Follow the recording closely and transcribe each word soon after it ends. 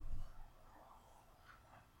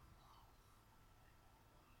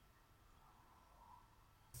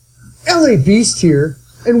Larry Beast here,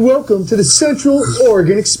 and welcome to the Central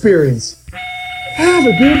Oregon Experience. Have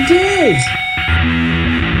a good day!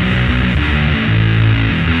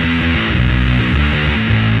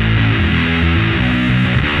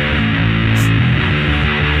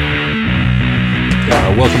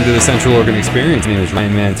 Welcome to the Central Oregon Experience. My name is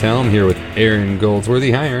Ryan Mantell. I'm here with Aaron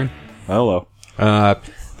Goldsworthy. Hi, Aaron. Hello.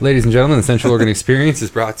 Ladies and gentlemen, the Central Oregon Experience is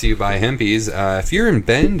brought to you by Hempies. If you're in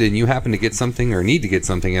Bend and you happen to get something or need to get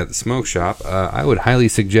something at the smoke shop, I would highly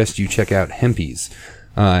suggest you check out Hempies.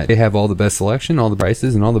 They have all the best selection, all the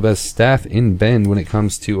prices, and all the best staff in Bend when it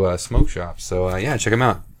comes to smoke shops. So, yeah, check them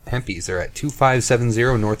out. Hempies. They're at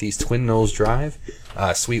 2570 Northeast Twin Knolls Drive,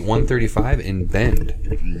 Suite 135 in Bend.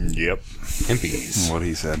 Yep. Hempies. What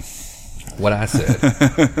he said. What I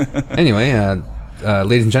said. Anyway,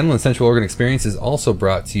 ladies and gentlemen, the Central Oregon Experience is also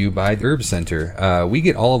brought to you by the Herb Center. We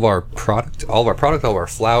get all of our product, all of our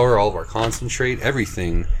flour, all of our concentrate,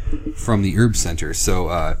 everything from the Herb Center.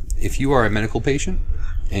 So if you are a medical patient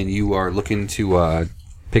and you are looking to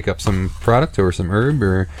pick up some product or some herb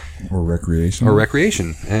or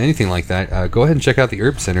recreation, anything like that, go ahead and check out the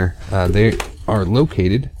Herb Center. They are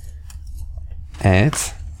located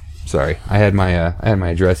at... Sorry, I had my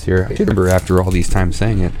address here. I should remember after all these times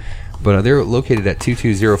saying it, but they're located at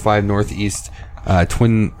 2205 Northeast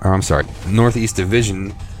Northeast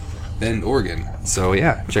Division, Bend, Oregon. So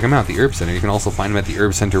yeah, check them out, the Herb Center. You can also find them at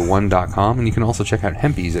theherbcenter1.com, and you can also check out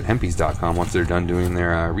Hempies at hempies.com once they're done doing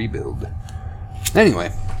their rebuild.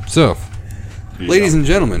 Anyway, so ladies and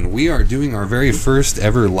gentlemen, we are doing our very first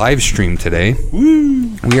ever live stream today. Woo!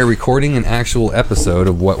 We are recording an actual episode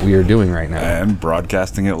of what we are doing right now. And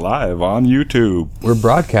broadcasting it live on YouTube. We're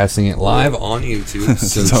broadcasting it live on YouTube.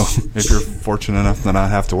 So if you're fortunate enough to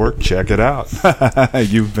not have to work, check it out.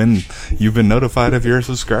 You've been notified if you're a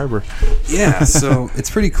subscriber. Yeah, so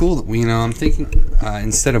it's pretty cool that I'm thinking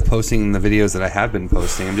instead of posting the videos that I have been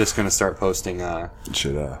posting, I'm just going to start posting.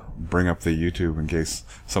 Should bring up the YouTube in case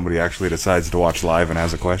somebody actually decides to watch live and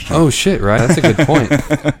has a question. Oh shit! Right, that's a good point.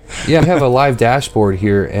 Yeah, we have a live dashboard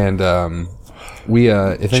here, and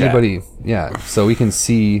if anybody, so we can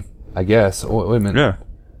see. I guess. Oh, wait a minute. Yeah.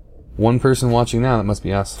 One person watching now. That must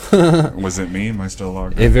be us. Was it me? Am I still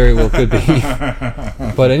logged in? It very well could be.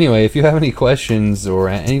 But anyway, if you have any questions or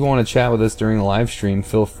you want to chat with us during the live stream,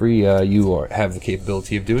 feel free. You have the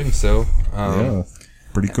capability of doing so. Yeah.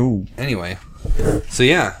 Pretty cool. Anyway, so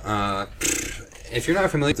yeah, if you're not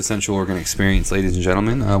familiar with the Central Oregon Experience, ladies and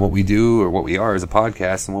gentlemen, what we do, or what we are, is a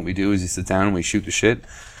podcast, and what we do is you sit down and we shoot the shit.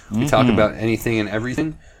 We talk about anything and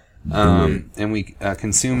everything, and we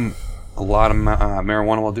consume a lot of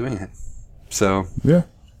marijuana while doing it. So yeah,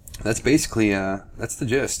 that's basically that's the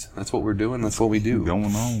gist. That's what we're doing. That's what we do.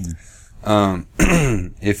 Going on.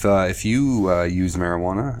 If you use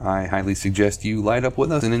marijuana, I highly suggest you light up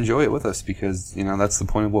with us and enjoy it with us, because that's the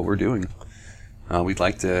point of what we're doing. We'd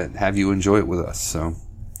like to have you enjoy it with us. So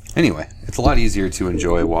anyway, it's a lot easier to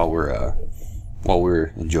enjoy while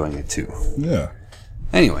we're enjoying it too. Yeah.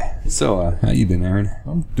 Anyway, so how you been, Aaron?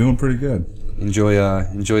 I'm doing pretty good. Enjoy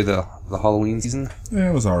the Halloween season? Yeah,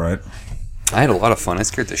 it was all right. I had a lot of fun. I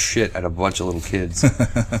scared the shit out of a bunch of little kids.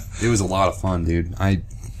 It was a lot of fun, dude. I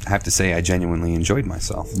have to say I genuinely enjoyed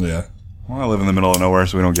myself. Yeah. Well, I live in the middle of nowhere,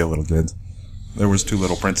 so we don't get little kids. There was 2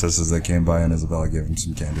 little princesses that came by, and Isabella gave them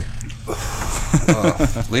some candy.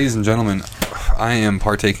 Ladies and gentlemen, I am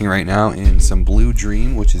partaking right now in some Blue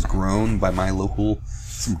Dream, which is grown by my local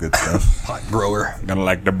some good stuff. pot grower. Gonna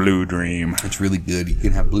like the Blue Dream. It's really good. You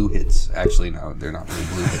can have blue hits. Actually, no, they're not really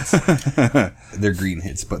blue hits. They're green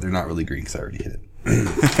hits, but they're not really green because I already hit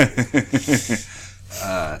it.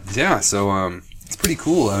 Yeah, so it's pretty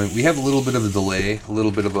cool. I mean, we have a little bit of a delay, a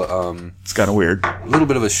little bit of a it's kind of weird. A little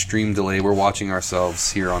bit of a stream delay. We're watching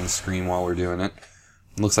ourselves here on the screen while we're doing it.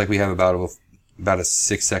 It looks like we have about a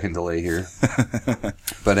 6-second delay here.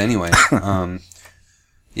 But anyway,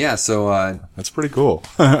 yeah, so that's pretty cool.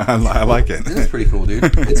 I like it. It is pretty cool, dude.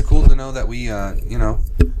 It's cool to know that we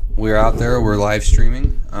we're out there, we're live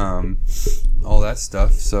streaming, all that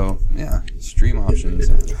stuff. So yeah, stream options.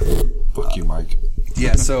 Fuck you, Mike.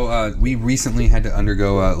 Yeah, so we recently had to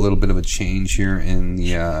undergo a little bit of a change here in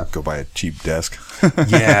the... Go buy a cheap desk.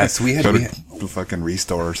 Yeah, so we had to the fucking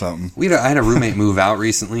Restore or something. I had a roommate move out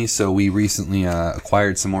recently, so we recently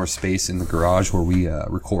acquired some more space in the garage where we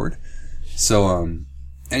record. So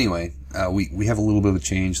anyway, we have a little bit of a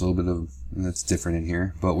change, a little bit of that's different in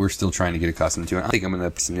here, but we're still trying to get accustomed to it. I think I'm going to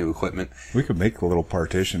put some new equipment. We could make a little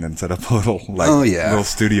partition and set up a little little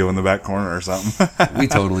studio in the back corner or something. We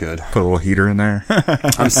totally could. Put a little heater in there.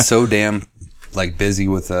 I'm so damn busy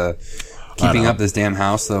with keeping up this damn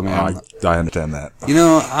house, though, man. I understand that.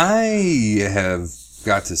 I have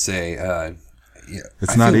got to say,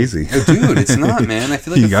 it's not easy. Dude, it's not, man. I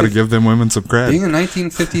feel like you got to give them women some credit. Being a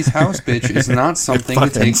 1950s house bitch is not something to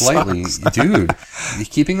take lightly. Dude,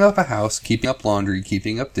 keeping up a house, keeping up laundry,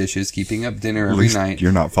 keeping up dishes, keeping up dinner every night.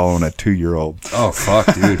 You're not following a 2-year-old. Oh,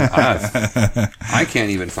 fuck, dude. I can't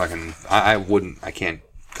even fucking... I can't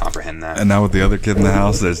comprehend that. And now with the other kid in the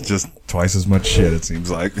house, there's just twice as much shit, it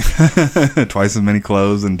seems like. Twice as many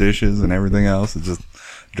clothes and dishes and everything else. It just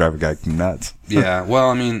drive a guy nuts. Yeah, well,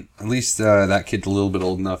 I mean, at least that kid's a little bit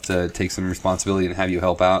old enough to take some responsibility and have you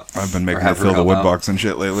help out. I've been making her fill the wood box and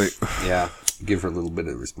shit lately. Yeah, give her a little bit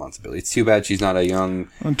of responsibility. It's too bad she's not a young...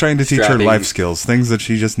 I'm trying to teach her life skills, things that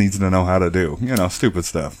she just needs to know how to do. You know, stupid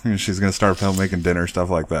stuff. She's going to start making dinner, stuff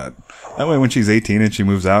like that. That way, when she's 18 and she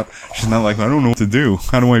moves out, she's not like, I don't know what to do.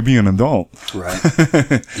 How do I be an adult? Right.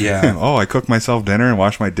 Yeah. Oh, I cook myself dinner and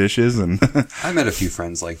wash my dishes. And I met a few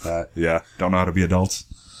friends like that. Yeah, don't know how to be adults.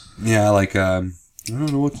 Yeah, like, I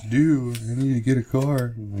don't know what to do. I need to get a car.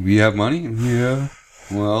 Do you have money? Yeah.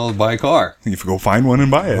 Well, buy a car. You go find one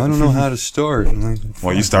and buy it. I don't know how to start.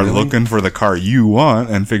 Well, you start looking for the car you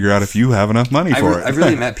want and figure out if you have enough money for it. I've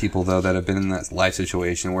really met people, though, that have been in that life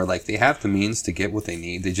situation where, like, they have the means to get what they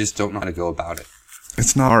need. They just don't know how to go about it.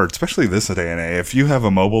 It's not hard, especially this day and age. If you have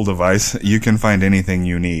a mobile device, you can find anything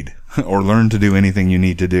you need or learn to do anything you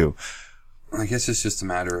need to do. I guess it's just a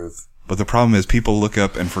matter of... But the problem is people look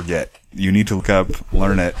up and forget. You need to look up,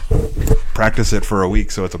 learn it, practice it for a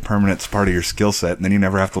week so it's a permanent part of your skill set, and then you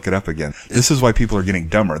never have to look it up again. This is why people are getting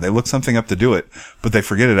dumber. They look something up to do it, but they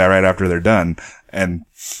forget it right after they're done. And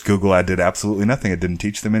Google Ad did absolutely nothing. It didn't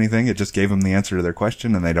teach them anything. It just gave them the answer to their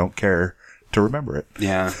question, and they don't care to remember it.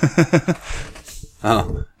 Yeah.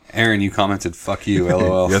 Oh. Aaron, you commented, fuck you,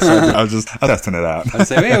 LOL. Yes, I did. I was just testing it out. I'd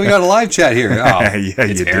say, hey, we got a live chat here. Oh, yeah,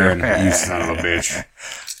 it's you Aaron, do. you son of a bitch.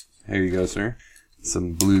 There you go, sir.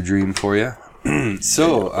 Some blue dream for you.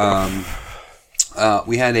 So,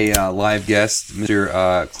 we had a live guest,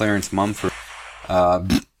 Mr. Clarence Mumford,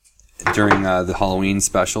 during the Halloween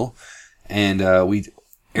special. And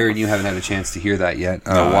Aaron, you haven't had a chance to hear that yet.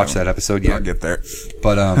 Watch that episode yet. I'll get there.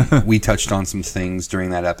 But we touched on some things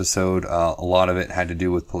during that episode. A lot of it had to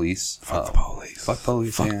do with police. Fuck the police. Fuck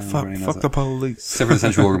police. Fuck the police. Except for the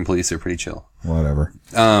Central Oregon Police, they're pretty chill. Whatever.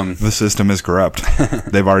 The system is corrupt.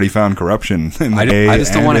 They've already found corruption in the I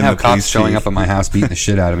just don't want to have cops showing up at my house beating the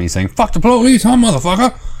shit out of me saying, fuck the police, huh,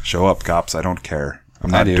 motherfucker? Show up, cops. I don't care.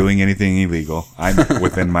 I'm not doing anything illegal. I'm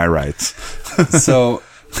within my rights. So...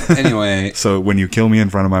 Anyway. So when you kill me in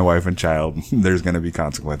front of my wife and child, there's going to be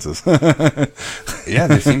consequences. Yeah,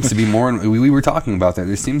 there seems to be more. We were talking about that.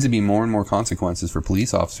 There seems to be more and more consequences for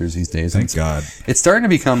police officers these days. Thank God. It's starting to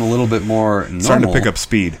become a little bit more normal. Starting to pick up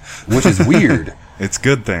speed. Which is weird. It's a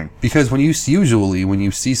good thing. Because when you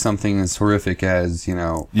see something as horrific as,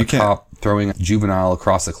 a cop throwing a juvenile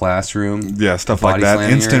across the classroom. Yeah, stuff like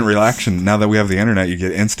that. Instant reaction. Now that we have the internet, you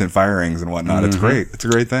get instant firings and whatnot. Mm-hmm. It's great. It's a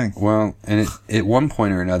great thing. Well, and at one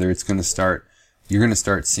point or another, you're going to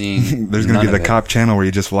start seeing... There's going to be the cop channel where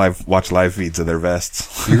you just watch live feeds of their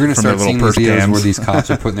vests. You're going to start seeing these videos where these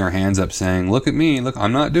cops are putting their hands up saying, look at me, look,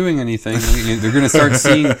 I'm not doing anything. You're going to start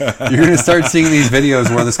seeing these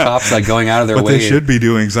videos where this cop's like going out of their way. But they should be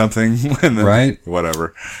doing something. Right?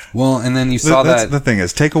 Whatever. Well, and then you saw that's the thing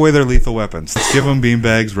is, take away their lethal weapons. Give them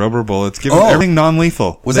beanbags, rubber bullets, give them everything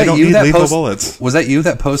non-lethal. They don't need lethal bullets. Was that you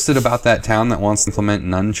that posted about that town that wants to implement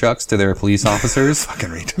nunchucks to their police officers? Fucking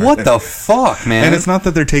retarded. What the fuck, man? And it's not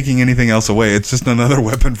that they're taking anything else away. It's just another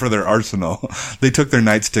weapon for their arsenal. They took their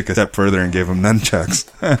nightstick a step further and gave them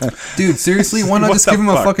nunchucks. Dude, seriously? Why not just give them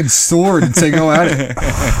a fucking sword and say go at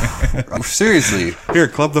it? Seriously. Here,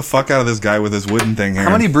 club the fuck out of this guy with his wooden thing here. How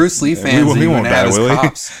many Bruce Lee fans are you going to have as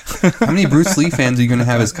cops? How many Bruce Lee fans are you going to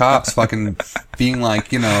have as cops fucking being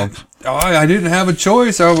like, oh, I didn't have a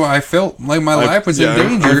choice. I felt like my life was in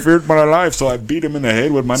danger. I feared my life, so I beat him in the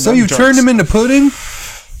head with my nunchucks. So you turned him into pudding?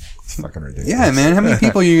 It's fucking ridiculous. Yeah, man. How many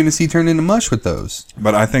people are you going to see turned into mush with those?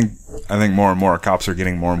 But I think more and more cops are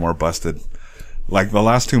getting more and more busted. Like the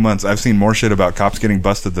last 2 months, I've seen more shit about cops getting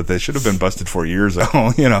busted that they should have been busted for years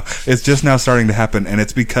ago. It's just now starting to happen, and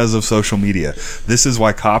it's because of social media. This is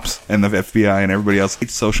why cops and the FBI and everybody else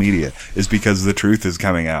hates social media, is because the truth is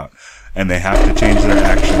coming out, and they have to change their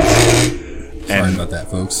actions. Sorry about that,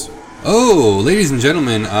 folks. Oh, ladies and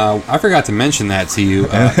gentlemen, I forgot to mention that to you.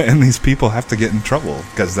 And these people have to get in trouble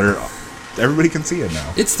because everybody can see it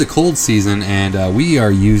now. It's the cold season, and we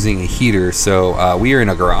are using a heater. So we are in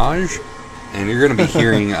a garage, and you're going to be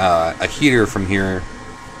hearing a heater from here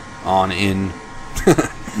on in.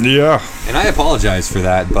 Yeah. And I apologize for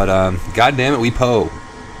that, but God damn it, we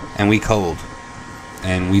and we cold.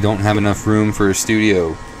 and we don't have enough room for a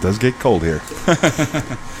studio. It does get cold here.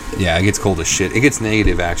 Yeah, it gets cold as shit. It gets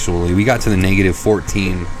negative, actually. We got to the negative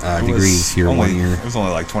 14 degrees here one year. It was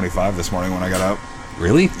only like 25 this morning when I got up.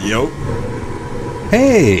 Really? Yep.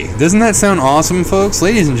 Hey, doesn't that sound awesome, folks?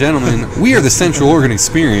 Ladies and gentlemen, we are the Central Oregon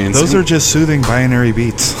Experience. Those are just soothing binary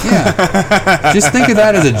beats. Yeah. Just think of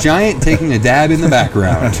that as a giant taking a dab in the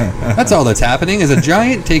background. That's all that's happening, is a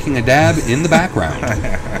giant taking a dab in the background.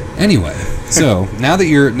 Anyway, so now that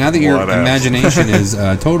your imagination is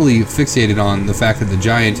totally fixated on the fact that the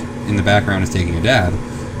giant in the background is taking a dab,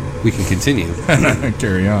 we can continue.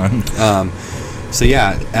 Carry on. So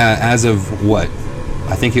yeah, as of what?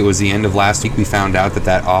 I think it was the end of last week we found out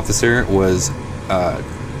that officer was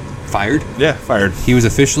fired. Yeah, fired. He was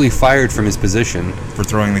officially fired from his position. For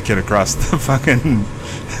throwing the kid across the fucking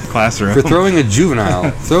classroom. For throwing a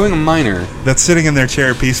juvenile, throwing a minor. That's sitting in their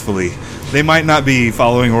chair peacefully. They might not be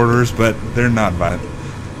following orders, but they're not violent.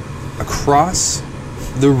 Across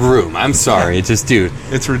the room. I'm sorry. It's just, dude.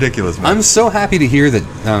 It's ridiculous, man. I'm so happy to hear that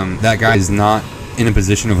that guy is not in a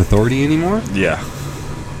position of authority anymore. Yeah.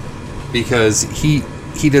 Because he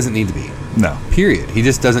doesn't need to be. No. Period. He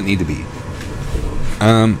just doesn't need to be.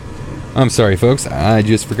 I'm sorry, folks. I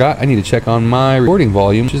just forgot. I need to check on my recording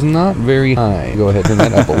volume, which is not very high. Go ahead and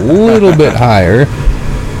turn that up a little bit higher.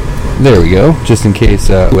 There we go. Just in case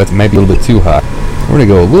it might be a little bit too high. We're going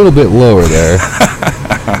to go a little bit lower there.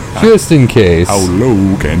 Just in case. How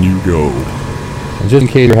low can you go? Just in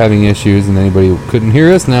case you're having issues and anybody couldn't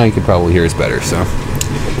hear us, now you can probably hear us better. So,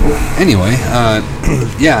 anyway,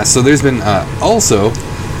 yeah. So there's been also.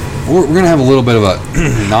 We're going to have a little bit of a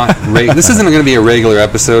this isn't going to be a regular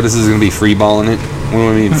episode. This is going to be freeballing it. What do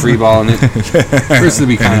I mean, freeballing it? First, it'll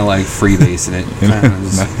be kind of like freebasing it.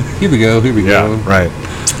 Here we go. Yeah, right.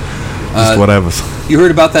 Just whatever. You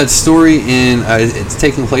heard about that story it's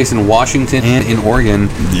taking place in Washington and in Oregon.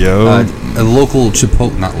 Yo. A local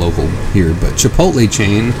not local here, but Chipotle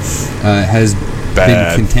chain has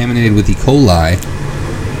been contaminated with E. coli.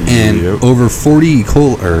 And over 40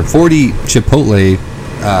 Chipotle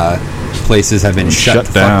places have been shut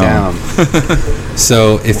the fuck down.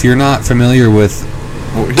 So if you're not familiar with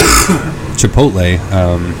Chipotle,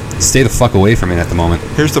 stay the fuck away from it at the moment.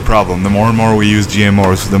 Here's the problem. The more and more we use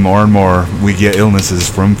GMOs, the more and more we get illnesses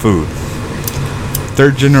from food.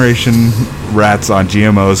 Third generation rats on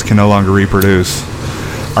GMOs can no longer reproduce.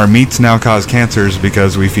 Our meats now cause cancers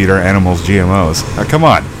because we feed our animals GMOs. Come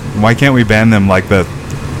on. Why can't we ban them like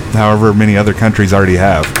however many other countries already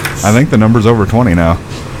have? I think the number's over 20 now.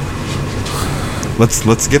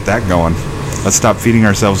 Let's get that going. Let's stop feeding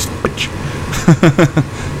ourselves bitch.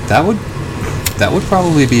 That would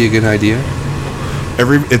probably be a good idea.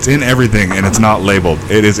 It's in everything, and it's not labeled.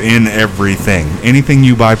 It is in everything. Anything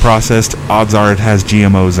you buy processed, odds are it has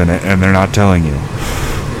GMOs in it, and they're not telling you.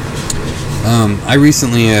 I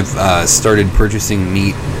recently have started purchasing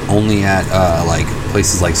meat only at like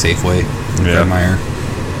places like Safeway and Fairmire,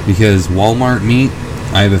 because Walmart meat,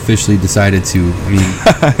 I have officially decided to. I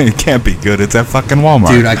mean, it can't be good. It's at fucking Walmart,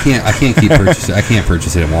 dude. I can't keep purchasing. I can't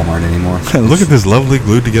purchase it at Walmart anymore. Look at this lovely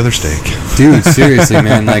glued together steak, dude. Seriously,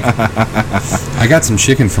 man. Like, I got some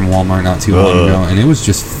chicken from Walmart not too long ago, and it was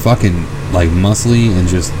just fucking like muscly and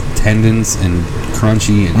just tendons and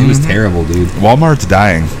crunchy, and it was terrible, dude. Walmart's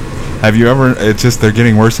dying. Have you ever? It's just they're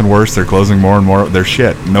getting worse and worse. They're closing more and more. They're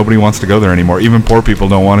shit. Nobody wants to go there anymore. Even poor people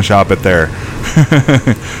don't want to shop it there.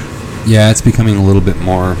 Yeah, it's becoming a little bit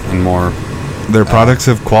more and more. Their products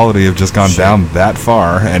of quality have just gone down that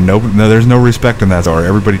far, and there's no respect in that store.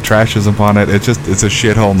 Everybody trashes upon it. It's a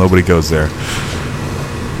shithole. Nobody goes there.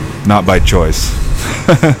 Not by choice.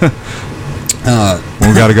 When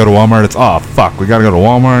we got to go to Walmart, it's fuck. We got to go to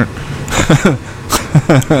Walmart.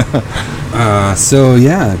 So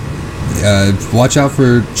yeah. Watch out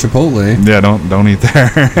for Chipotle. Yeah, don't eat there.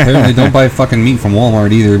 Apparently, don't buy fucking meat from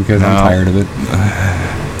Walmart either, because I'm tired of it.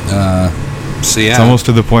 So yeah, it's almost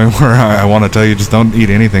to the point where I want to tell you, just don't eat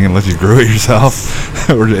anything unless you grew it yourself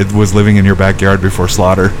or it was living in your backyard before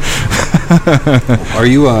slaughter. Are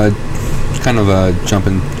you kind of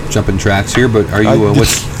jumping tracks here? But are you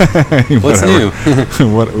what's new?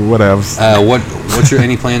 what else? What's your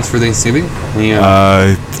any plans for Thanksgiving?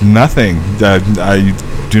 Nothing.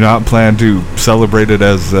 I do not plan to celebrate it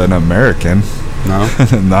as an American. No?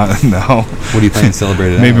 No. What do you plan to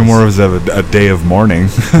celebrate it as? Maybe more as a day of mourning.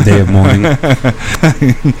 Day of mourning.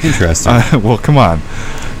 Interesting. Well, come on.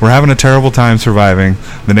 We're having a terrible time surviving.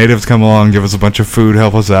 The natives come along, give us a bunch of food,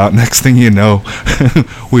 help us out. Next thing you know,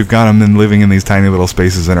 we've got them living in these tiny little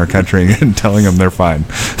spaces in our country and telling them they're fine.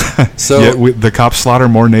 So yet the cops slaughter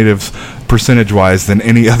more natives percentage-wise than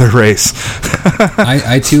any other race.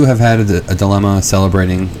 I too have had a dilemma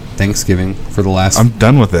celebrating Thanksgiving for the last. I'm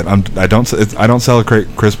done with it. I don't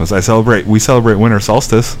celebrate Christmas. We celebrate winter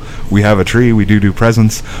solstice. We have a tree. We do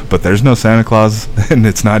presents, but there's no Santa Claus, and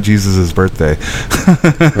it's not Jesus' birthday.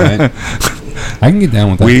 Right. I can get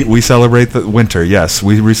down with that. We celebrate the winter. Yes,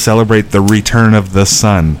 we celebrate the return of the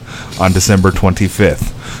sun on December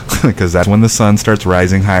 25th, because that's when the sun starts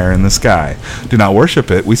rising higher in the sky. Do not worship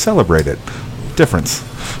it. We celebrate it. Difference.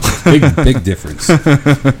 Big difference.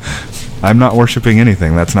 I'm not worshiping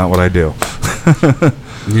anything. That's not what I do.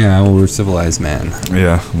 Yeah, well, we're civilized man.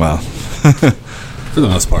 Yeah, well. For the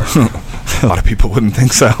most part. A lot of people wouldn't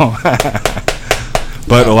think so.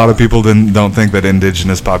 But a lot of people don't think that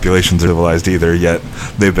indigenous populations are civilized either, yet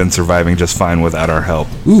they've been surviving just fine without our help.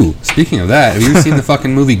 Ooh, speaking of that, have you ever seen the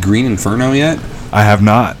fucking movie Green Inferno yet? I have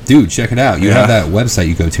not. Dude, check it out. You have that website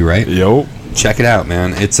you go to, right? Yo. Check it out,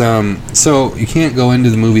 man. It's so you can't go into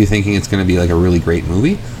the movie thinking it's going to be like a really great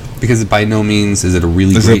movie, because by no means is it a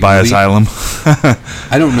really great movie. Is it by Asylum?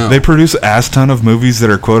 I don't know. They produce a ass ton of movies that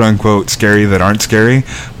are quote-unquote scary that aren't scary,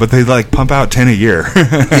 but they like pump out 10 a year.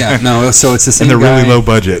 Yeah, no, so it's the same guy. And they're really low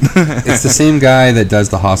budget. It's the same guy that does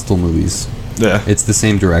the Hostel movies. Yeah. It's the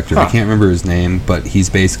same director. I can't remember his name, but he's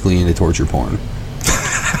basically into torture porn.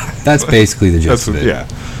 That's basically the gist of it. Yeah.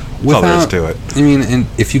 That's all there is to it. I mean, and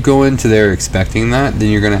if you go into there expecting that,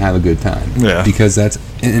 then you're going to have a good time. Yeah. Because that's,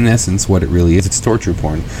 in essence, what it really is. It's torture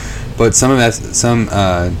porn. But some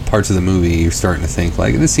parts of the movie, you're starting to think,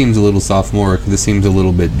 like, this seems a little sophomoric, this seems a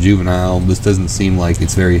little bit juvenile, this doesn't seem like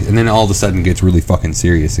it's very... And then all of a sudden it gets really fucking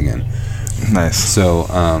serious again. Nice. So,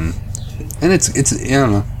 and it's I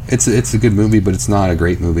don't know, it's a good movie, but it's not a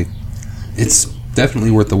great movie. It's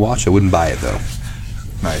definitely worth the watch. I wouldn't buy it, though.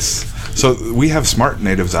 Nice. So we have smart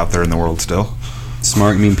natives out there in the world still.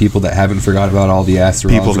 Smart, you mean people that haven't forgot about all the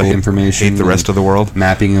astrological information, hate the rest of the world,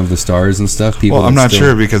 mapping of the stars and stuff. People. Well, I'm not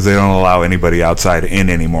sure because they don't allow anybody outside in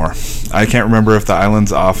anymore. I can't remember if the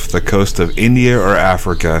island's off the coast of India or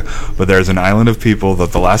Africa, but there's an island of people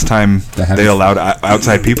that the last time they allowed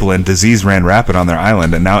outside people in, disease ran rapid on their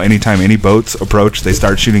island, and now anytime any boats approach, they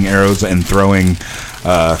start shooting arrows and throwing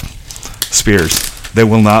spears. They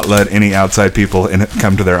will not let any outside people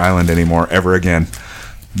come to their island anymore ever again.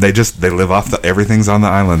 They live off everything's on the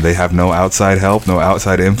island. They have no outside help, no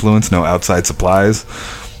outside influence, no outside supplies,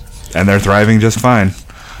 and they're thriving just fine.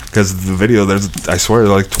 Because the video, I swear,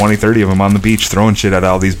 like 20, 30 of them on the beach throwing shit at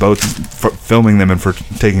all these boats, filming them and for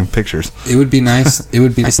taking pictures. It would be nice. It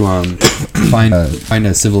would be nice to find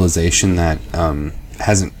a civilization that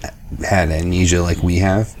hasn't had amnesia like we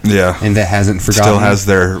have. Yeah, and that hasn't forgotten. Still has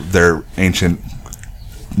their ancient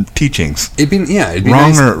teachings. It'd be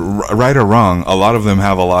wrong nice. Or right or wrong, a lot of them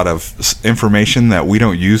have a lot of information that we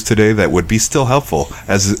don't use today that would be still helpful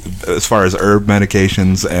as far as herb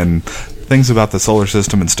medications and things about the solar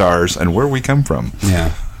system and stars and where we come from.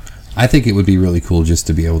 Yeah, I think it would be really cool just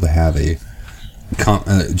to be able to have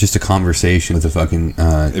just a conversation with a fucking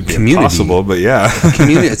It'd be community. Impossible, but yeah.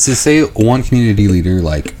 Community. It's to say one community leader,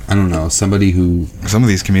 like, I don't know, somebody who... Some of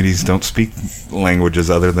these communities don't speak languages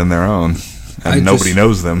other than their own. And nobody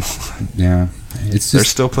knows them. Yeah. It's just, there's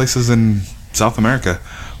still places in South America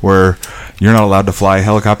where you're not allowed to fly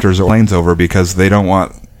helicopters or planes over because they don't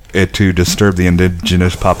want it to disturb the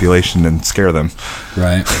indigenous population and scare them.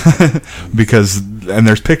 Right. And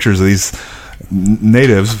there's pictures of these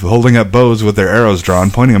natives holding up bows with their arrows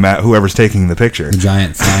drawn, pointing them at whoever's taking the picture. The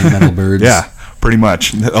giant flying metal birds. Yeah. Pretty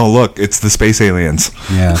much. Oh, look, it's the space aliens.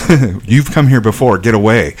 Yeah. You've come here before. Get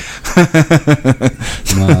away.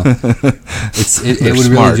 Well, it would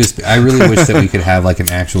smart. really just... I really wish that we could have like an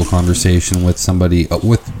actual conversation with somebody,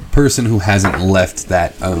 with a person who hasn't left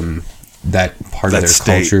that part of their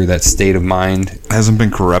culture, that state of mind. Hasn't been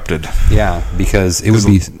corrupted. Yeah, because it would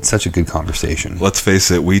be such a good conversation. Let's face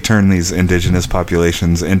it, we turn these indigenous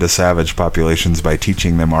populations into savage populations by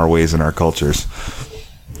teaching them our ways and our cultures.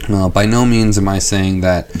 Well, by no means am I saying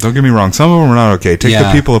that... Don't get me wrong. Some of them are not okay. Take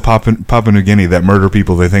the people of Papua New Guinea that murder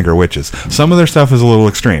people they think are witches. Some of their stuff is a little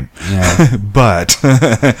extreme. Yeah. But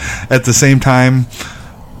at the same time,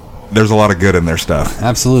 there's a lot of good in their stuff.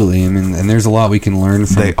 Absolutely. I mean, and there's a lot we can learn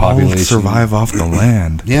from the population. They all survive off the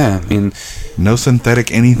land. Yeah. I mean... No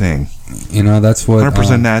synthetic anything. You know, that's what...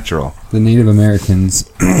 100% natural. The Native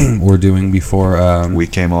Americans were doing before... we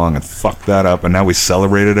came along and fucked that up, and now we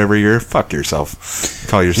celebrate it every year. Fuck yourself.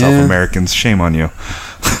 Call yourself Americans. Shame on you.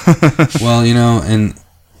 Well, you know, and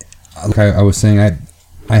like I was saying,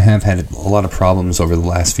 I have had a lot of problems over the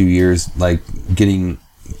last few years, like getting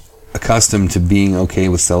accustomed to being okay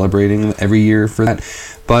with celebrating every year for that.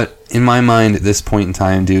 But in my mind at this point in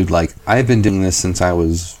time, dude, like, I've been doing this since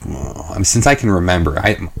since I can remember.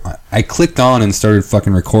 I clicked on and started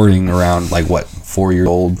fucking recording around, like, what, 4 years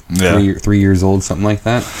old, 3 years old, something like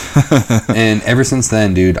that. And ever since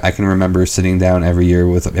then, dude, I can remember sitting down every year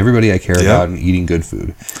with everybody I care about and eating good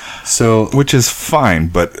food. So, which is fine,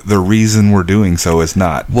 but the reason we're doing so is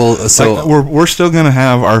not. Well, so like, we're still gonna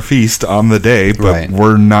have our feast on the day, but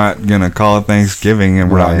we're not gonna call it Thanksgiving,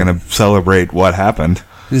 and we're not gonna celebrate what happened.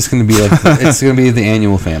 It's gonna be like it's gonna be the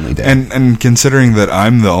annual family day. And considering that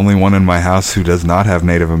I'm the only one in my house who does not have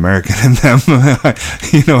Native American in them,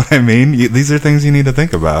 you know what I mean? These are things you need to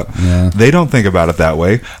think about. Yeah. They don't think about it that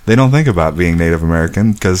way. They don't think about being Native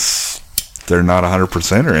American because they're not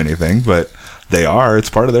 100% or anything, but they are. It's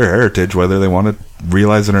part of their heritage, whether they want to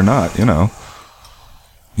realize it or not, you know.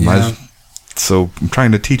 Yeah. So I'm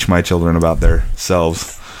trying to teach my children about their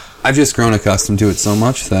selves. I've just grown accustomed to it so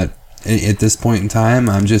much that at this point in time,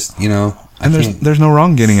 I'm just, you know... And there's no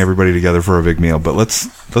wrong getting everybody together for a big meal, but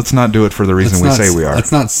let's not do it for the reason we say we are.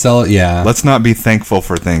 Let's not sell it, yeah. Let's not be thankful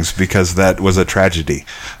for things, because that was a tragedy.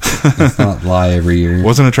 Let's not lie every year. It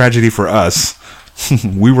wasn't a tragedy for us.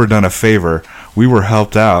 We were done a favor. We were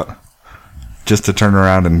helped out just to turn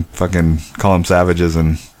around and fucking call them savages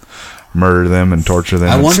and murder them and torture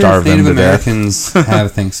them and starve them to death. I wonder if Native Americans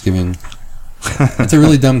have Thanksgiving. That's a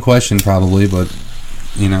really dumb question, probably, but,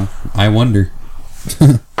 you know, I wonder.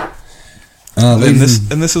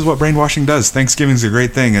 And this is what brainwashing does. Thanksgiving's a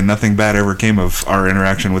great thing, and nothing bad ever came of our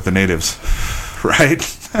interaction with the natives. Right?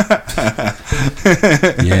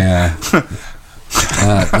 Yeah.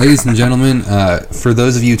 Ladies and gentlemen, for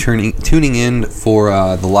those of you tuning in for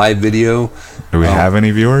the live video... Do we have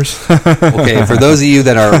any viewers? Okay, for those of you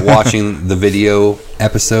that are watching the video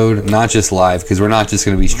episode, not just live, because we're not just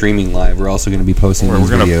going to be streaming live, we're also going to be posting these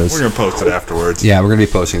videos. We're going to post it afterwards. Yeah, we're going to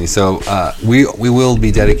be posting these. So we will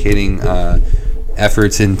be dedicating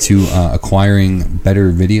efforts into acquiring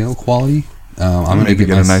better video quality. I'm going to get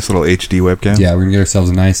a nice little HD webcam. Yeah, we're going to get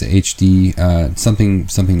ourselves a nice HD,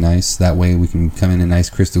 something nice. That way we can come in nice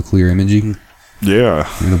crystal clear imaging.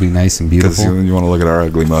 Yeah. It'll be nice and beautiful. Because you want to look at our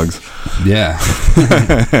ugly mugs. Yeah.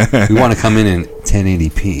 We want to come in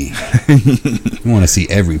 1080p. We want to see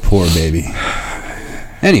every pore, baby.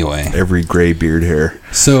 Anyway. Every gray beard hair.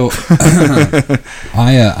 So,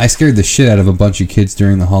 I scared the shit out of a bunch of kids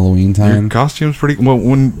during the Halloween time. Your costume's pretty... Well,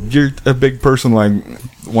 when you're a big person like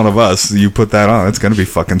one of us, you put that on, it's going to be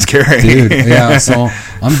fucking scary. Dude, yeah, so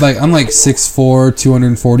I'm like 6'4",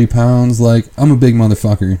 240 pounds. Like, I'm a big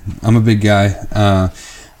motherfucker. I'm a big guy.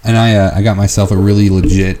 And I got myself a really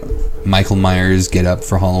legit Michael Myers get up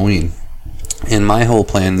for Halloween. And my whole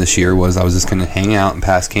plan this year was I was just going to hang out and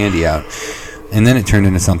pass candy out. And then it turned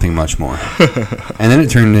into something much more. And then it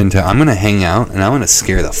turned into, I'm going to hang out and I'm going to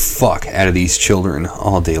scare the fuck out of these children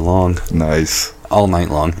all day long. Nice. All night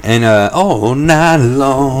long. And, all night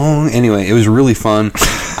long. Anyway, it was really fun.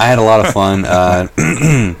 I had a lot of fun.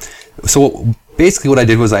 So basically what I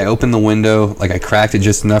did was I opened the window, like I cracked it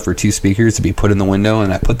just enough for 2 speakers to be put in the window,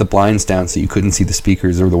 and I put the blinds down so you couldn't see the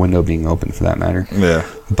speakers or the window being open, for that matter. Yeah.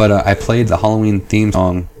 But I played the Halloween theme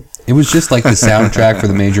song. It was just like the soundtrack for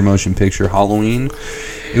the major motion picture Halloween.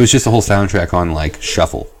 It was just a whole soundtrack on like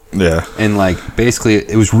shuffle. Yeah. And like basically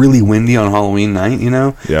it was really windy on Halloween night, you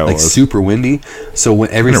know? Yeah, like super windy. So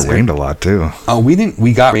when it rained a lot too. Oh, we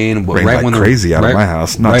got rain right like when crazy out of my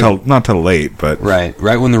house. Not till late, but right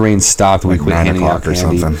when the rain stopped, like we quit handing out candy.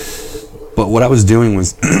 Or something. But what I was doing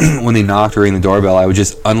was when they knocked or rang the doorbell, I would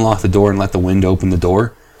just unlock the door and let the wind open the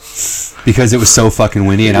door. Because it was so fucking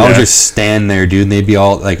windy, and I would just stand there, dude, and they'd be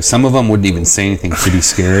all, like, some of them wouldn't even say anything to be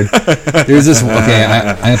scared. There's this, okay,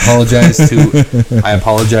 I apologize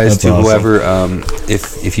to whoever,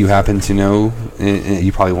 if you happen to know,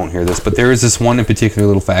 you probably won't hear this, but there was this one in particular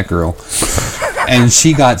little fat girl, and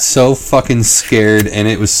she got so fucking scared, and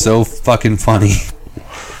it was so fucking funny.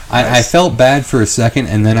 I felt bad for a second,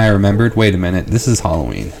 and then I remembered, wait a minute, this is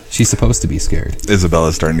Halloween. She's supposed to be scared.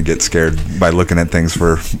 Isabella's starting to get scared by looking at things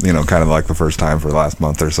for, kind of like the first time for the last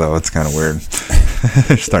month or so. It's kind of weird.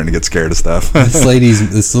 She's starting to get scared of stuff.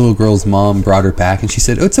 This little girl's mom brought her back, and she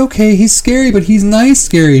said, oh, it's okay, he's scary, but he's nice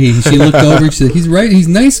scary. And she looked over, and she said, he's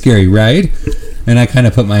nice scary, right? And I kind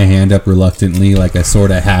of put my hand up reluctantly, like a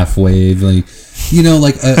sort of half wave, like...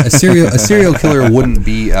 like a serial killer wouldn't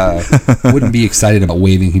be excited about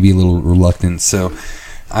waving. He'd be a little reluctant. So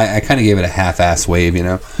I kind of gave it a half-ass wave,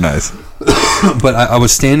 Nice. But I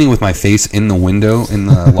was standing with my face in the window in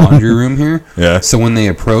the laundry room here. Yeah. So when they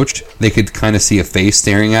approached, they could kind of see a face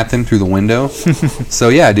staring at them through the window. So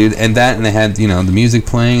yeah, dude, and they had the music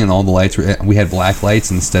playing and all the lights. We had black lights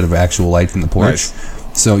instead of actual lights in the porch. Nice.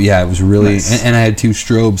 So yeah, it was really, Nice. and I had 2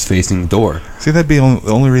 strobes facing the door. See, that'd be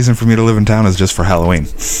the only reason for me to live in town is just for Halloween.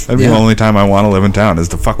 That'd be Yeah. the only time I want to live in town is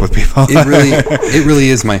to fuck with people. It really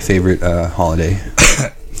is my favorite holiday.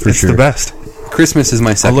 For It's sure. the best. Christmas is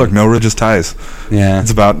my Oh, second. look, no religious ties. Yeah.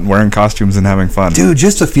 It's about wearing costumes and having fun. Dude,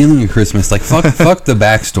 just the feeling of Christmas. Like, fuck the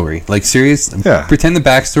backstory. Like, serious? Yeah. Pretend the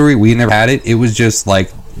backstory, we never had it. It was just, like,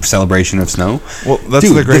 celebration of snow. Well, that's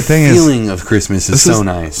Dude, the great thing the is... feeling of Christmas is so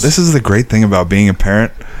nice. This is the great thing about being a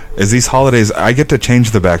parent, is these holidays, I get to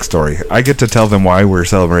change the backstory. I get to tell them why we're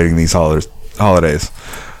celebrating these holidays.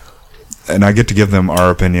 And I get to give them our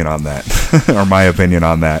opinion on that, or my opinion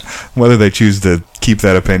on that. Whether they choose to keep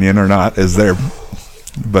that opinion or not is their...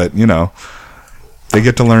 But, you know, they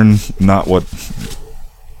get to learn not what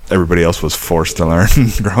everybody else was forced to learn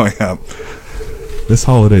growing up. This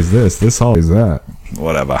holiday's this holiday's that.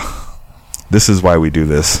 Whatever. This is why we do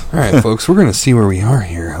this. All right, folks, we're going to see where we are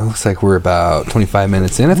here. It looks like we're about 25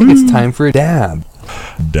 minutes in. I think it's time for a dab.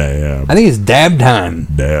 Dab. I think it's dab time.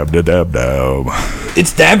 Dab, da, dab, dab.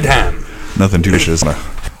 It's dab time. Nothing too vicious to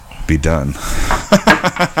be done.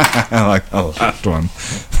 I like the last one.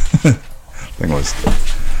 Thing was...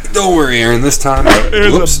 Don't worry, Aaron. This time,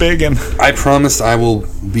 Here's a big one. I promise I will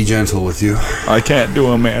be gentle with you. I can't do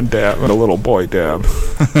a man dab, but a little boy dab.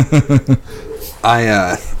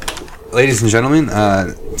 Ladies and gentlemen,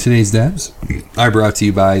 today's dabs are brought to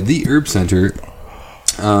you by the Herb Center.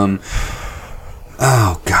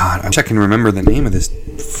 Oh God, I wish I can remember the name of this.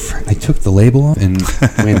 I took the label off, and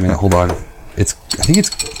wait a minute, hold on. Is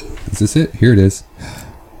this it? Here it is.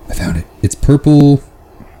 I found it. It's purple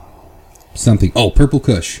something. Oh, Purple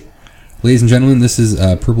Kush. Ladies and gentlemen, this is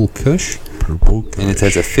Purple Kush. Purple Kush. And it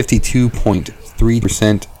has a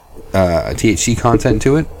 52.3% THC content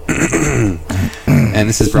to it. And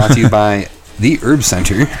this is brought to you by the Herb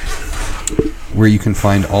Center, where you can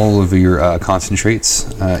find all of your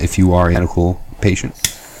concentrates if you are a medical patient.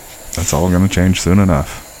 That's all going to change soon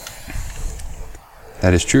enough.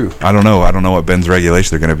 That is true. I don't know what Ben's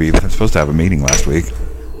regulations are going to be. They're supposed to have a meeting last week.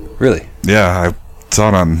 Really? Yeah, I saw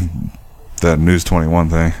it on the News 21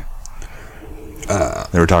 thing.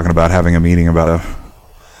 They were talking about having a meeting about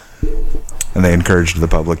and they encouraged the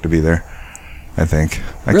public to be there, I think.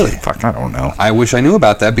 Really? I don't know. I wish I knew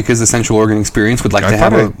about that, because the Central Oregon Experience would like to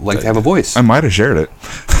have a voice. I might have shared it.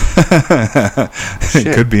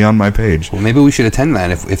 It could be on my page. Well, maybe we should attend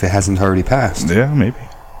that if it hasn't already passed. Yeah, maybe.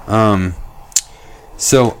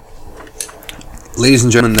 So, ladies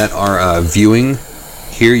and gentlemen that are viewing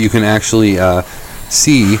here, you can actually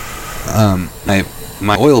see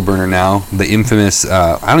my oil burner now, the infamous,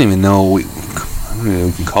 I don't even know what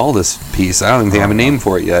we can call this piece. I don't even think I have a name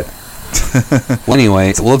for it yet. Well,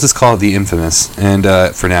 anyway, we'll just call it the infamous, and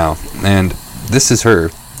for now. And this is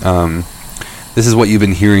her. This is what you've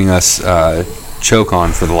been hearing us choke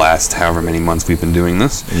on for the last however many months we've been doing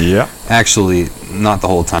this. Yeah. Actually, not the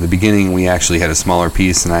whole time. The beginning, we actually had a smaller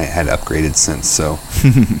piece, and I had upgraded since. So,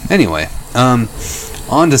 anyway, on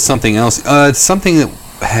to something else. Something that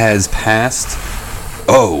has passed.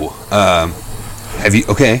 Have you?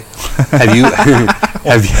 Okay. Have you?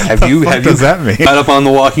 have you? What does that mean? Caught up on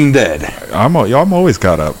The Walking Dead? I'm always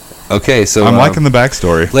caught up. Okay, so I'm liking the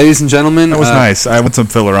backstory. ladies and gentlemen, That was nice. I want some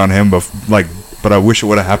filler on him, but I wish it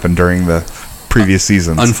would have happened during the previous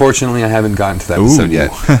seasons. Unfortunately, I haven't gotten to that episode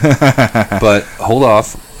yet. But hold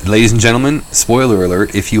off. Ladies and gentlemen, spoiler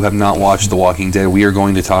alert, if you have not watched The Walking Dead, we are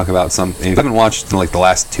going to talk about some... If you haven't watched the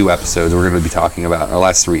last 2 episodes, we're going to be talking about... Or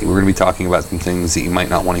last 3, we're going to be talking about some things that you might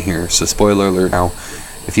not want to hear. So spoiler alert now.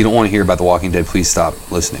 If you don't want to hear about The Walking Dead, please stop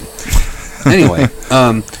listening. Anyway,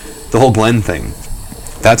 the whole Glenn thing.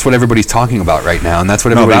 That's what everybody's talking about right now, and that's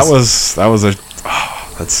what everybody's...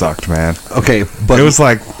 that sucked, man. Okay, but... It was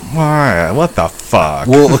like, why? What the fuck?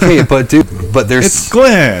 Well, okay, but dude, there's... It's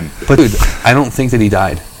Glenn. But dude, I don't think that he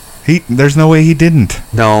died. There's no way he didn't.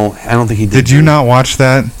 No, I don't think he did. Did you not watch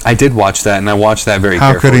that? I did watch that, and I watched that very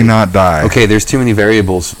carefully. How could he not die? Okay, there's too many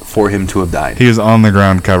variables for him to have died. He was on the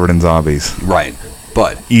ground covered in zombies. Right,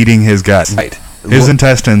 but... Eating his guts. Right. His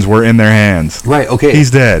intestines were in their hands. Right, okay. He's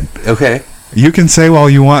dead. Okay. You can say all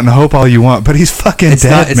you want and hope all you want, but he's fucking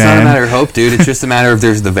dead, man. It's not a matter of hope, dude. It's just a matter of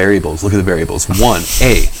there's the variables. Look at the variables.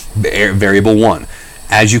 Variable 1.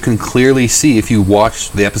 As you can clearly see if you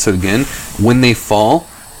watch the episode again, when they fall,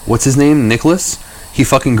 what's his name? Nicholas? He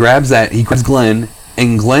fucking grabs Glenn,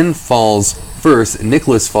 and Glenn falls first.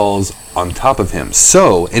 Nicholas falls on top of him.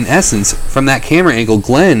 So, in essence, from that camera angle,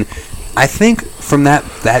 Glenn, I think from that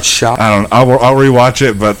shot... I'll rewatch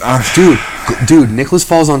it, but... Dude, Nicholas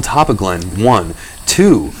falls on top of Glenn. 1.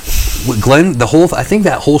 2, Glenn, I think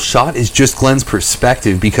that whole shot is just Glenn's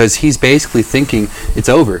perspective, because he's basically thinking it's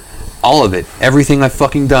over. All of it. Everything I've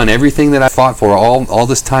fucking done. Everything that I fought for. All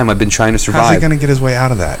this time I've been trying to survive. How's he going to get his way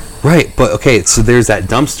out of that? Right, but okay, so there's that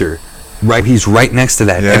dumpster. Right, he's right next to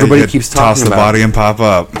that. Yeah, Everybody keeps talking about toss the body and pop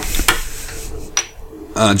up.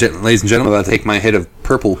 Ladies and gentlemen, I'm about to take my hit of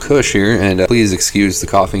purple kush here, and please excuse the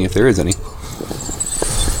coughing if there is any.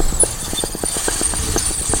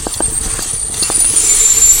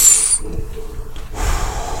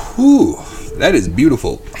 Ooh, that is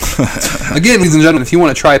beautiful. Again, ladies and gentlemen, if you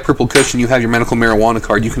want to try purple kush and you have your medical marijuana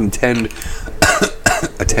card, you can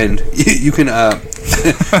you can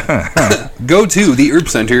go to the Herb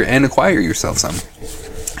Center and acquire yourself some.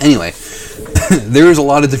 Anyway, there's a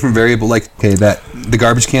lot of different variables, like, okay, that the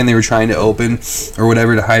garbage can they were trying to open or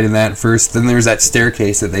whatever to hide in that first. Then there's that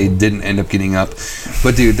staircase that they didn't end up getting up.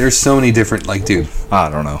 But dude, there's so many different, like, dude, I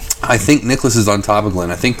don't know. I think Nicholas is on top of Glenn.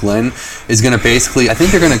 I think Glenn is going to basically, I think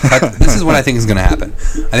they're going to cut, this is what I think is going to happen.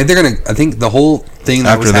 I think the whole thing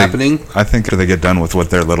that was happening. I think after they get done with what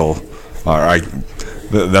their little,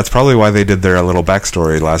 that's probably why they did their little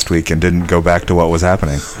backstory last week and didn't go back to what was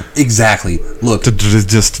happening. Exactly. Look, to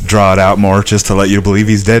just draw it out more, just to let you believe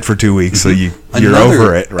he's dead for 2 weeks, so you're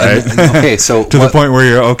over it, right? Okay, so to the point where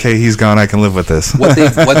you're okay. He's gone. I can live with this. What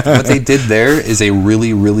they did there is a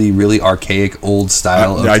really, really, really archaic old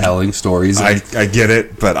style of telling stories. I get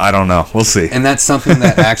it, but I don't know. We'll see. And that's something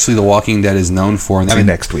that actually The Walking Dead is known for. Maybe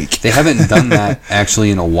next week. They haven't done that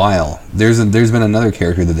actually in a while. There's been another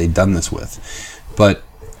character that they've done this with. But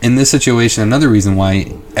in this situation, another reason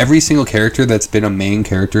why every single character that's been a main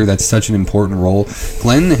character, that's such an important role,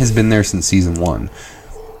 Glenn has been there since season 1.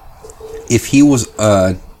 If he was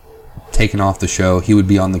taken off the show, he would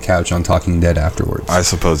be on the couch on Talking Dead afterwards. I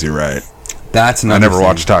suppose you're right. That's another I never thing.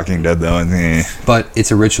 watched Talking Dead, though. But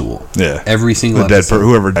it's a ritual. Yeah. Every single dead episode.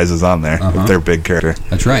 whoever dies is on there. If they're a big character.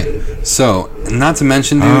 That's right. So, not to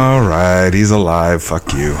mention, dude. All right, he's alive.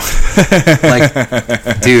 Fuck you. Like,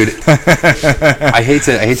 dude, I hate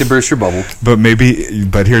to burst your bubble. But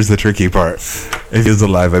here's the tricky part. If he's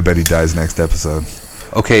alive, I bet he dies next episode.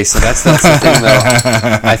 Okay, so that's the thing, though.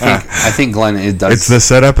 I think Glenn does. It's the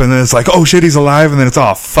setup, and then it's like, oh shit, he's alive, and then it's,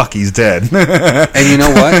 oh fuck, he's dead. And you know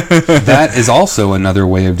what? That is also another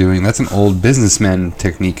way of doing. That's an old businessman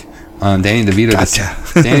technique. Danny DeVito. Gotcha.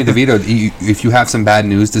 Danny DeVito. If you have some bad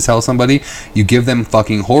news to tell somebody, you give them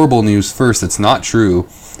fucking horrible news first. That's not true.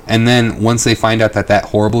 And then once they find out that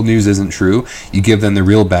horrible news isn't true, you give them the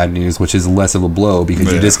real bad news, which is less of a blow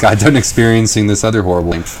because you just got done experiencing this other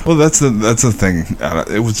horrible thing. Well, that's the thing.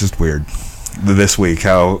 It was just weird this week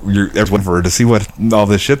how everyone for to see what all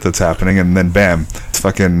this shit that's happening, and then bam, it's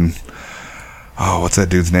fucking. Oh, what's that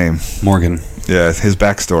dude's name? Morgan. Yeah, his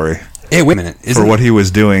backstory. Hey, wait a minute. For what he was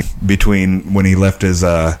doing between when he left his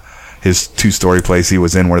 2-story place he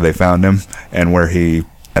was in where they found him and where he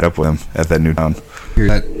met up with him at that new town.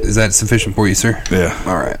 Is that sufficient for you, sir? Yeah.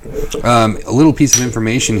 All right. A little piece of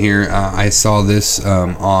information here. I saw this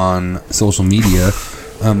on social media.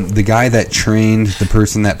 The guy that trained the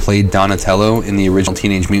person that played Donatello in the original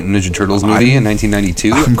Teenage Mutant Ninja Turtles movie in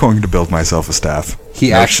 1992. I'm going to build myself a staff.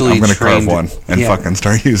 I'm going to carve one and fucking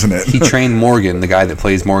start using it. He trained Morgan, the guy that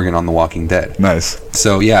plays Morgan on The Walking Dead. Nice.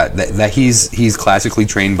 So yeah, that he's classically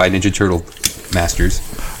trained by Ninja Turtle masters.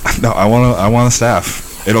 No, I want a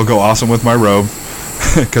staff. It'll go awesome with my robe.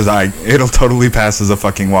 Because it'll totally pass as a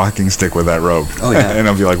fucking walking stick with that robe. Oh, yeah. And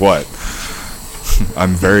I'll be like, what?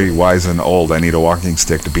 I'm very wise and old. I need a walking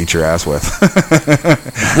stick to beat your ass with.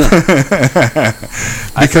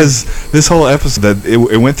 Because this whole episode,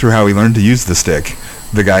 it went through how he learned to use the stick.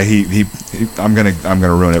 The guy, I'm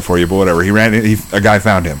gonna ruin it for you, but whatever. A guy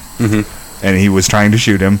found him. Mm-hmm. And he was trying to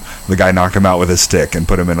shoot him. The guy knocked him out with his stick and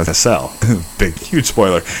put him in a cell. Huge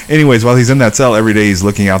spoiler. Anyways, while he's in that cell, every day he's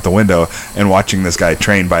looking out the window and watching this guy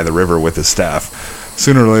train by the river with his staff.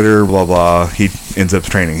 Sooner or later, blah, blah, he ends up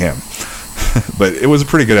training him. But it was a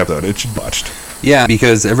pretty good episode. It should be watched. Yeah,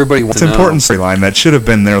 because everybody wants to know. It's an important storyline that should have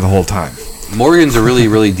been there the whole time. Morgan's a really,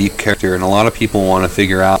 really deep character, and a lot of people want to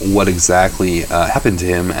figure out what exactly happened to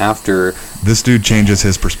him after... This dude changes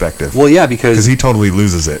his perspective. Well, yeah, because he totally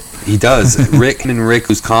loses it. He does. Rick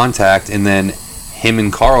lose contact, and then him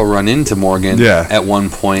and Carl run into Morgan at one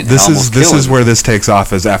point. This is where this takes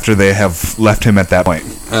off, is after they have left him at that point.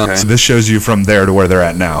 Okay. So this shows you from there to where they're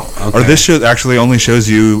at now. Okay. Or this actually only shows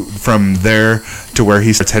you from there to where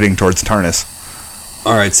he starts heading towards Tarnus.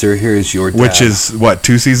 All right, sir, here's your dad. Which is, what,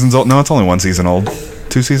 2 seasons old? No, it's only 1 season old.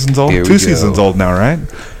 2 seasons old? 2 seasons old now, right?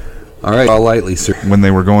 All right, all lightly, sir. When they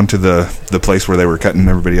were going to the place where they were cutting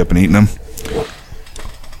everybody up and eating them.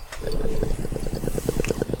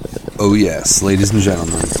 Oh, yes, ladies and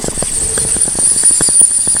gentlemen.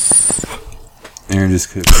 Aaron, just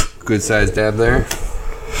good size dab there.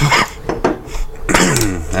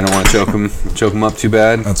 I don't want to choke him up too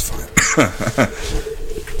bad. That's fine.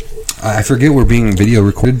 I forget we're being video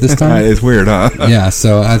recorded this time. It's weird, huh? Yeah,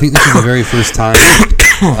 so I think this is the very first time,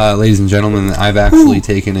 ladies and gentlemen, that I've actually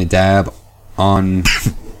taken a dab on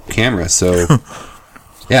camera. So,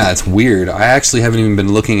 yeah, it's weird. I actually haven't even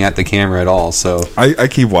been looking at the camera at all. So I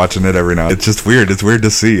keep watching it every now. It's just weird. It's weird to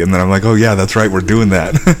see, and then I'm like, oh yeah, that's right, we're doing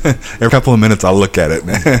that. Every couple of minutes, I'll look at it.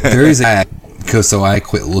 there is so I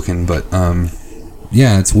quit looking, but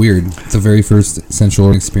yeah, it's weird. It's the very first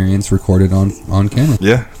Central experience recorded on camera.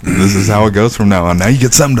 Yeah, this is how it goes from now on. Now you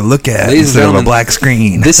get something to look at instead of a black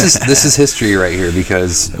screen. This is history right here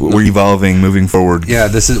because we're evolving, moving forward. Yeah,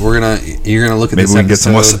 you're gonna look at maybe this. Maybe we can episode. get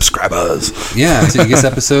some more subscribers. Yeah, so this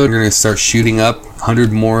episode, we're gonna start shooting up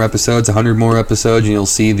 100 more episodes, and you'll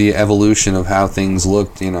see the evolution of how things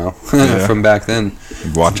looked, from back then.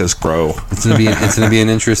 Watch us grow. It's gonna be an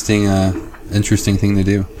interesting thing to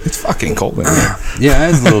do. It's fucking cold in here. Yeah,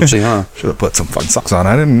 it's a little chilly, huh? Should have put some fun socks on.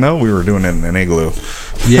 I didn't know we were doing it in an igloo.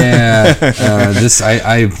 Yeah,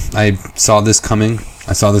 I saw this coming.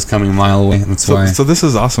 I saw this coming a mile away. That's why. So this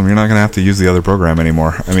is awesome. You're not going to have to use the other program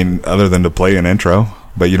anymore. I mean, other than to play an intro,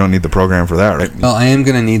 but you don't need the program for that, right? Well, I am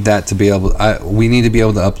going to need that to be able. We need to be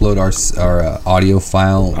able to upload our audio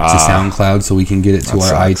file to SoundCloud so we can get it to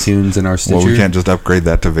our iTunes and our Stitcher. Well, we can't just upgrade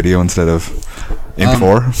that to video instead of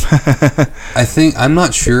MP4. I'm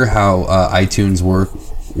not sure how iTunes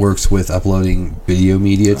works with uploading video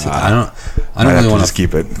media. I don't really want to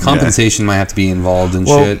keep it. Compensation might have to be involved in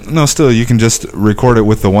shit. No, still you can just record it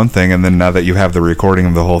with the one thing, and then now that you have the recording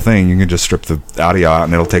of the whole thing, you can just strip the audio out,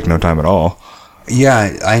 and it'll take no time at all.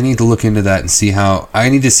 Yeah, I need to look into that and see how. I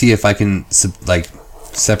need to see if I can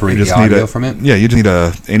separate the audio from it. Yeah, you just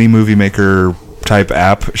need any movie maker type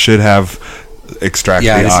app should have extract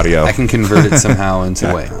the audio. I can convert it somehow into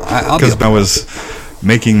a way. Because I was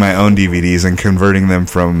making my own DVDs and converting them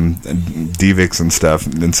from DVX and stuff,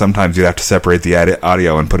 and sometimes you'd have to separate the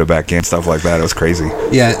audio and put it back in, stuff like that. It was crazy.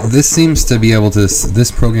 Yeah, this seems to be able to. This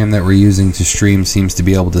program that we're using to stream seems to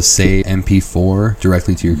be able to save MP4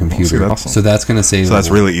 directly to your computer. That's awesome. So that's going to save. So that's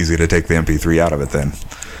really easy to take the MP3 out of it then.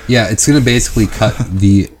 Yeah, it's going to basically cut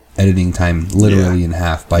the editing time literally in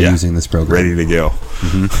half by using this program. Ready to go.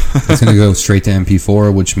 Mm-hmm. It's going to go straight to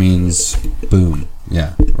MP4, which means boom.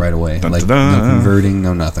 Yeah, right away. No converting,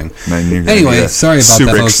 no nothing. Anyway, sorry about that, folks.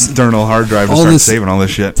 Super external hard drive to start saving all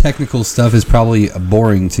this shit. Technical stuff is probably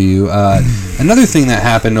boring to you. Another thing that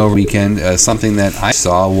happened over the weekend, something that I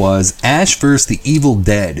saw, was Ash vs. the Evil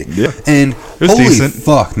Dead. Yeah. And holy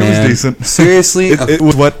fuck, man. It was decent. Seriously? It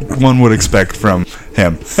was what one would expect from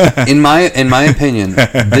him. In my opinion,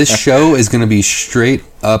 this show is going to be straight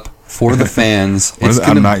up for the fans.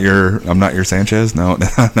 I'm not your Sanchez. No,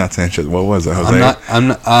 not Sanchez. What was it, Jose? I'm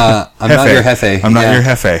not your Jefe. I'm not your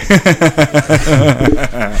Jefe.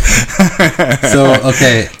 So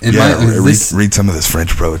okay, read some of this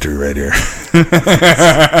French poetry right here.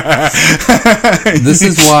 This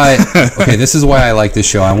is why I like this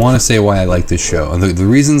show. I want to say why I like this show. The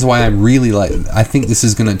reasons why I think this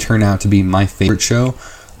is going to turn out to be my favorite show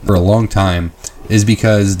for a long time is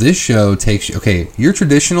because this show takes your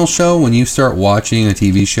traditional show. When you start watching a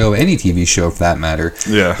TV show, any TV show for that matter,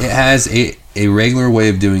 it has a regular way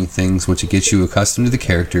of doing things, which it gets you accustomed to the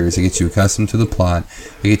characters, it gets you accustomed to the plot,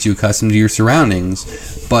 it gets you accustomed to your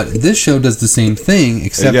surroundings. But this show does the same thing,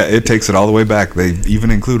 except it takes it all the way back. They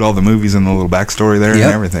even include all the movies and the little backstory there and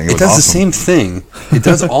everything. It does the same thing. It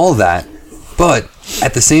does all that, but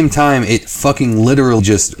at the same time, it fucking literally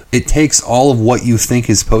it takes all of what you think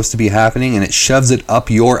is supposed to be happening and it shoves it up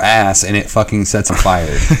your ass and it fucking sets on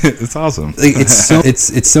fire. It's awesome.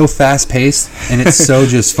 It's so fast paced and it's so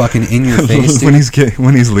just fucking in your face.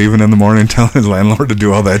 When he's leaving in the morning, telling his landlord to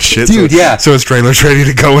do all that shit, dude. So his trailer's ready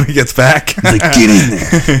to go when he gets back. He's like, get in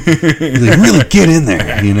there. He's like, really get in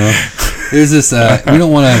there. You know. There's this. We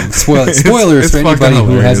don't want to spoil it. Spoilers for anybody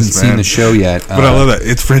who hasn't seen the show yet. But I love that.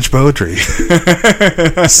 It's French poetry.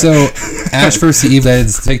 So, Ash vs. the Evil Dead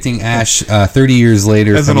is depicting Ash 30 years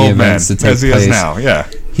later as from the events that take as he place. Is now. Yeah.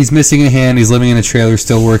 He's missing a hand. He's living in a trailer,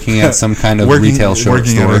 still working at some kind of retail store.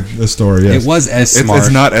 Working at a store. Yes. It was S-Mart.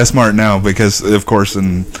 It's not S-Mart now because, of course,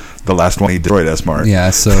 in the last one he destroyed S-Mart.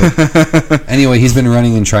 Yeah. So anyway, he's been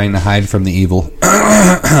running and trying to hide from the evil.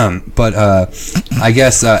 But I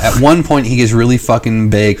guess at one point he gets really fucking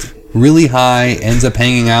baked, really high, ends up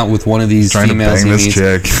hanging out with one of these females. Trying to bang this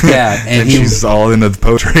chick. Yeah, and she's all into the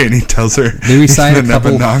poetry, and he tells her they recite a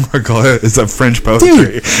couple. It's a French poetry.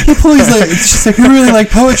 Dude, he pulls she's like, you really like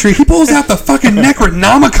poetry? He pulls out the fucking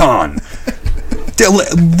Necronomicon.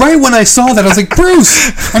 Right when I saw that, I was like,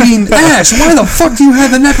 Bruce, Ash, why the fuck do you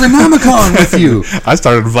have the Necronomicon with you? I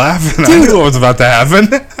started laughing. Dude. I knew what was about to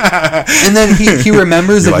happen. And then he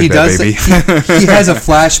remembers that he does. He has a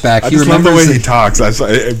flashback. He remembers the way he talks.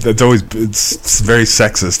 It's very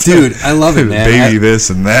sexist. Dude, I love it, man. Baby this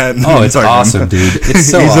and that. Oh, it's awesome, dude. It's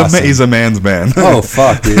so awesome. He's a man's man. Oh,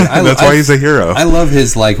 fuck, dude. That's why he's a hero. I love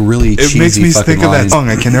his, like, really cheesy fucking It makes me think lines. of that song.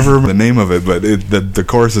 I can never remember the name of it, but the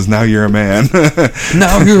chorus is "Now You're a Man."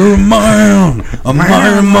 Now you're a man. A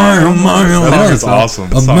man. That's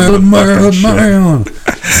awesome. A man.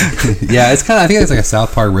 Yeah, it's kind of. I think it's like a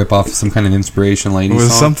South Park ripoff of some kind of inspiration lady song.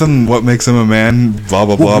 Something. What makes him a man? Blah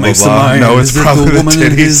blah blah blah blah. No, it's probably the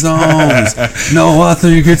titties. No, I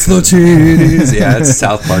think it's the titties. Yeah, it's a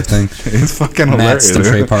South Park thing. It's fucking hilarious. Matt's the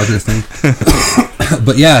Trey Parker thing.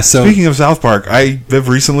 But yeah, so speaking of South Park, I have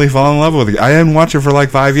recently fallen in love with it. I hadn't watched it for like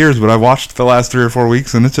 5 years, but I watched the last 3 or 4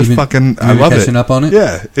 weeks, and it's just fucking. I love it. Catching up on it?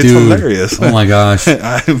 Yeah, it's hilarious. Oh my gosh,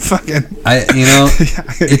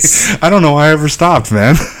 it's. I don't know why I ever stopped,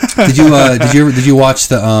 man. Did you watch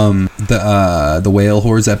the whale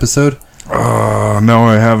whores episode? No,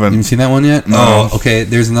 I haven't. You haven't seen that one yet? No. Oh, okay.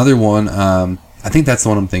 There's another one. I think that's the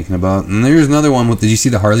one I'm thinking about. And there's another one with. Did you see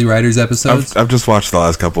the Harley Riders episodes? I've just watched the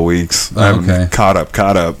last couple weeks. Okay. Caught up.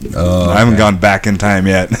 Oh, I haven't gone back in time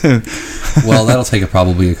yet. Well, that'll take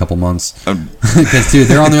probably a couple months. Because dude,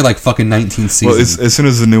 they're on there like fucking 19 seasons. Well, as soon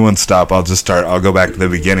as the new ones stop, I'll go back to the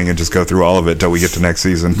beginning and just go through all of it till we get to next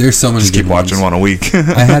season. There's so many. Just keep watching one a week.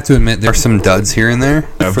 I have to admit, there are some duds here and there.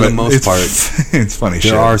 For the most part, it's funny.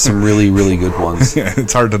 There are some really, really good ones. Yeah,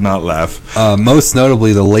 it's hard to not laugh. Most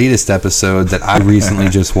notably, the latest episode that I recently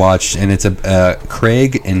just watched, and it's a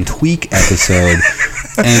Craig and Tweak episode.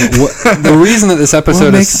 And the reason that this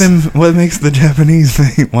episode what makes the Japanese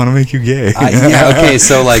want to make you gay? Okay,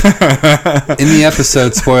 so like in the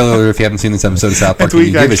episode, spoiler alert if you haven't seen this episode of South Park,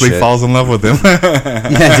 Tweak actually falls in love with him.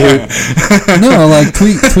 Yeah, dude. No, like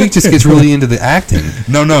Tweak just gets really into the acting.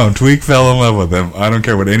 No, Tweak fell in love with him. I don't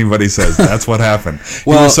care what anybody says. That's what happened. He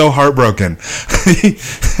was so heartbroken.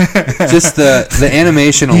 Just the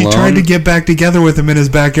animation alone. He tried to get back together with him in his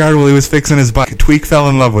backyard while he was fixing his bike. Tweak fell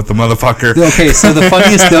in love with the motherfucker. Okay, so the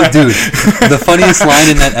funniest line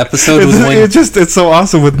in that episode was when it's so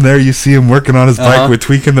awesome when there you see him working on his bike with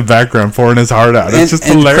Tweak in the background pouring his heart out. It's just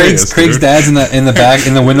hilarious. Craig's dad's in the back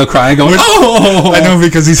in the window crying, going, "Oh!" I know,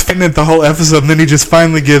 because he's fighting it the whole episode, and then he just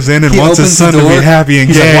finally gives in and wants his son to be happy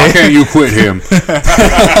and gay. Like, why can't you quit him?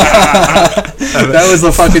 That was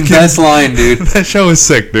the fucking best line, dude. That show is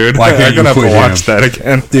sick, dude. Why can't I'm gonna have to watch that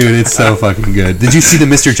again, dude. It's so fucking good. Did you see the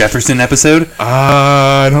Mr. Jefferson episode?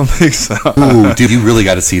 I don't think so. Ooh, dude, you really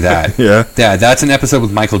got to see that. Yeah, that's an episode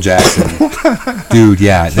with Michael Jackson. Dude,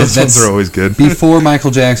 yeah, those ones are always good. Before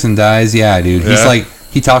Michael Jackson dies, yeah, dude. He's like.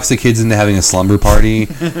 He talks the kids into having a slumber party.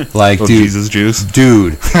 Like, dude. Jesus juice.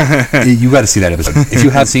 Dude. You got to see that episode. If you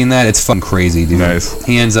have seen that, it's fun crazy, dude. Nice.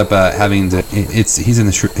 He ends up having to... He's in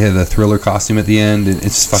the Thriller costume at the end. And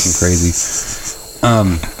it's fucking crazy.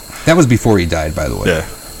 That was before he died, by the way. Yeah.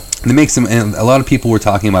 It makes him... And a lot of people were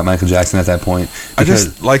talking about Michael Jackson at that point. I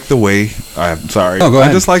just like the way... I'm sorry. Oh, go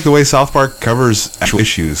ahead. I just like the way South Park covers actual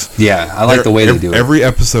issues. Yeah, I like the way they do it. Every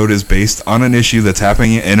episode is based on an issue that's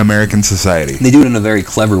happening in American society. They do it in a very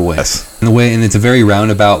clever way. Yes. And it's a very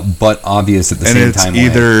roundabout but obvious at the same time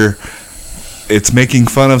way. It's making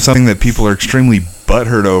fun of something that people are extremely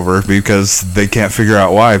butthurt over because they can't figure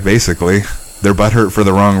out why, basically. They're butthurt for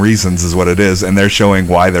the wrong reasons is what it is, and they're showing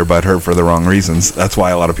why they're butthurt for the wrong reasons. That's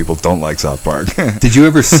why a lot of people don't like South Park. Did you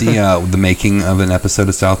ever see the making of an episode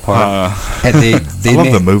of South Park? I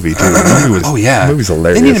love the movie, too. Oh, yeah. The movie's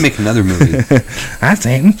hilarious. They need to make another movie. I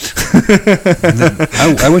think.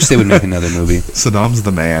 I wish they would make another movie. Saddam's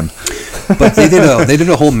the man. But they did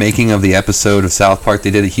a whole making of the episode of South Park.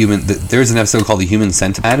 They did there's an episode called The Human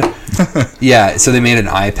Centipede. Yeah, so they made an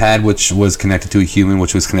iPad which was connected to a human,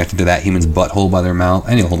 which was connected to that human's butthole by their mouth.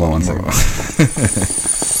 Anyway, hold on one second.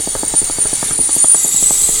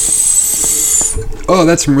 Oh,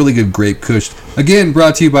 that's some really good grape kush. Again,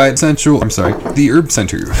 brought to you by the Herb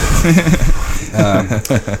Center.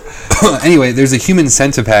 Anyway, there's a Human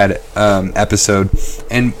Centipede episode,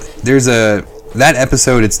 and that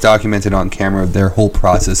episode, it's documented on camera, their whole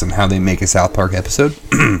process and how they make a South Park episode.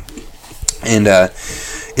 And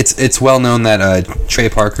it's well known that Trey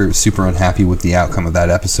Parker was super unhappy with the outcome of that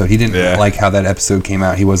episode. He didn't like how that episode came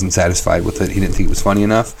out. He wasn't satisfied with it. He didn't think it was funny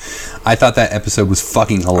enough. I thought that episode was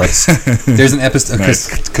fucking hilarious. There's an episode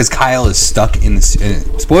because Kyle is stuck in the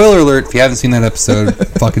spoiler alert. If you haven't seen that episode,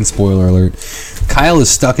 fucking spoiler alert. Kyle is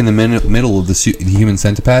stuck in the middle of the Human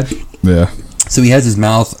Centipede. Yeah. So he has his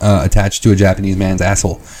mouth attached to a Japanese man's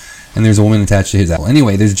asshole. and there's a woman attached to his apple.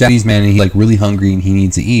 Anyway, there's a Japanese man, and he's like really hungry, and he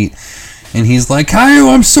needs to eat. And he's like, Caillou,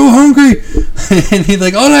 I'm so hungry. And he's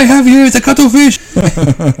like, all I have here is a cuttlefish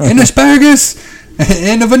and asparagus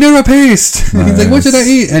and a vanilla paste. Nice. He's like, what should I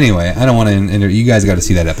eat? Anyway, I don't want to you guys got to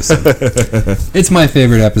see that episode. It's my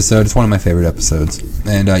favorite episode. It's one of my favorite episodes.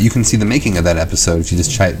 And you can see the making of that episode if you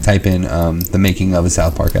just type in the making of a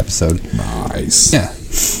South Park episode. Nice. Yeah.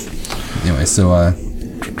 Anyway, so,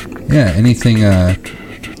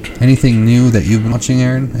 anything new that you've been watching,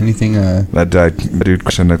 Aaron? Anything, That dude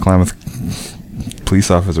crashed into a Klamath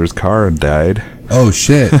police officer's car and died. Oh,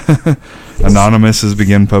 shit. Anonymous has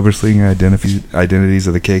begun publishing identities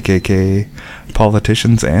of the KKK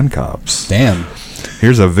politicians and cops. Damn.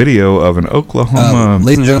 Here's a video of an Oklahoma...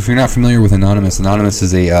 ladies and gentlemen, if you're not familiar with Anonymous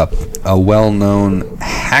is a well-known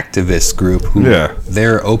hacktivist group who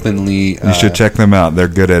they're openly... you should check them out. They're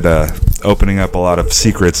good at opening up a lot of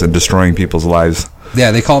secrets and destroying people's lives.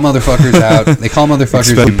 Yeah, they call motherfuckers out. They call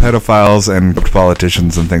motherfuckers... Especially pedophiles and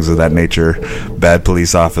politicians and things of that nature. Bad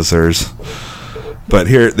police officers. But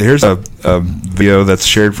here's a video that's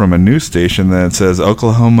shared from a news station that says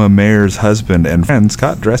Oklahoma mayor's husband and friends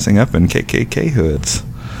caught dressing up in KKK hoods.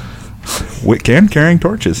 Carrying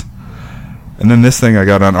torches. And then this thing I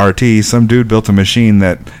got on RT, some dude built a machine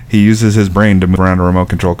that he uses his brain to move around a remote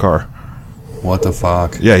control car. What the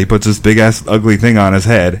fuck? Yeah, he puts this big ass ugly thing on his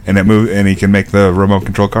head and and he can make the remote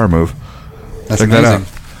control car move. That's Check amazing. that out.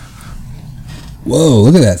 Whoa,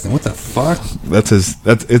 look at that thing. What the fuck?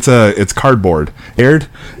 It's cardboard.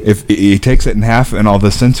 If he takes it in half and all the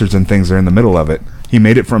sensors and things are in the middle of it. He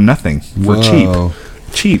made it from nothing for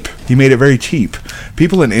cheap. He made it very cheap.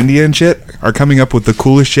 People in India and shit are coming up with the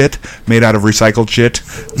coolest shit made out of recycled shit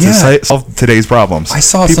to solve today's problems. I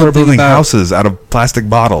saw people are something building about houses out of plastic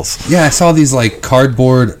bottles. Yeah, I saw these like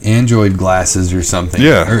cardboard Android glasses or something.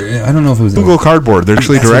 Yeah, or, I don't know if it was Google Cardboard. There's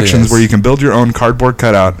actually directions it where you can build your own cardboard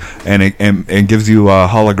cutout, and it gives you a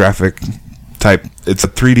holographic type. It's a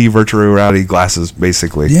 3D virtual reality glasses,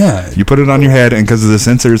 basically. Yeah. You put it on your head, and because of the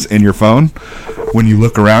sensors in your phone, when you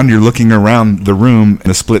look around, you're looking around the room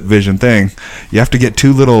in a split vision thing. You have to get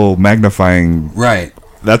two little magnifying. Right.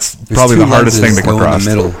 That's probably the hardest thing to come across.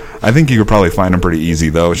 In the middle. I think you could probably find them pretty easy,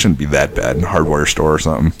 though. It shouldn't be that bad in a hardware store or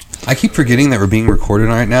something. I keep forgetting that we're being recorded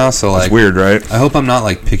right now, so like... It's weird, right? I hope I'm not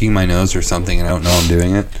like picking my nose or something and I don't know I'm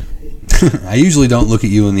doing it. I usually don't look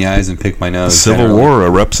at you in the eyes and pick my nose. Civil war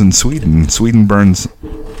erupts in Sweden. Sweden burns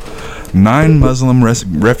 9 Muslim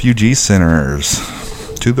refugee centers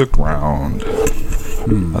to the ground.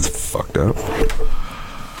 That's fucked up.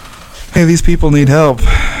 Hey, these people need help.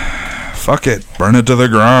 Fuck it. Burn it to the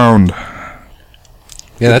ground.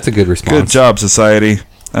 Yeah, that's a good response. Good job, society.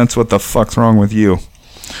 That's what the fuck's wrong with you.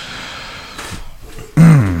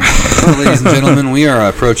 Well, ladies and gentlemen, we are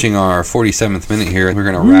approaching our 47th minute here. We're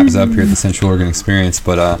going to wrap us up here at the Central Oregon Experience,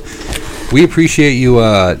 but we appreciate you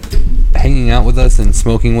hanging out with us and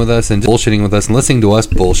smoking with us and bullshitting with us and listening to us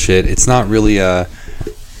bullshit. It's not really a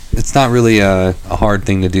hard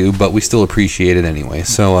thing to do, but we still appreciate it anyway.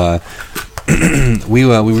 So we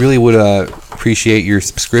really would appreciate your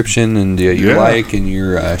subscription and your like and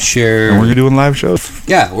your share. And we're doing live shows.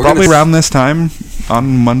 Yeah, we're probably around this time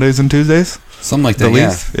on Mondays and Tuesdays. Something like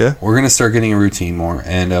that, yeah. We're going to start getting a routine more,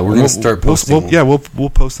 and we're going to start posting. We'll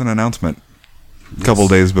post an announcement a couple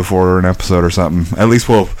days before an episode or something. At least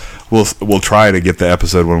we'll try to get the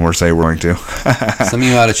episode when we're going to. Some of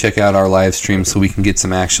you ought to check out our live stream so we can get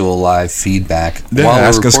some actual live feedback. Yeah,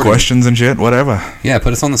 ask us questions and shit, whatever. Yeah,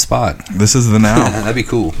 put us on the spot. This is the now. That'd be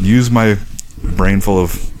cool. Use my brain full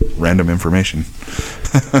of random information.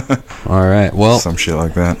 All right, well, some shit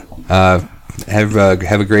like that. Have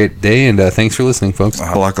a great day, and thanks for listening, folks.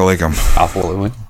 Assalamu alaikum.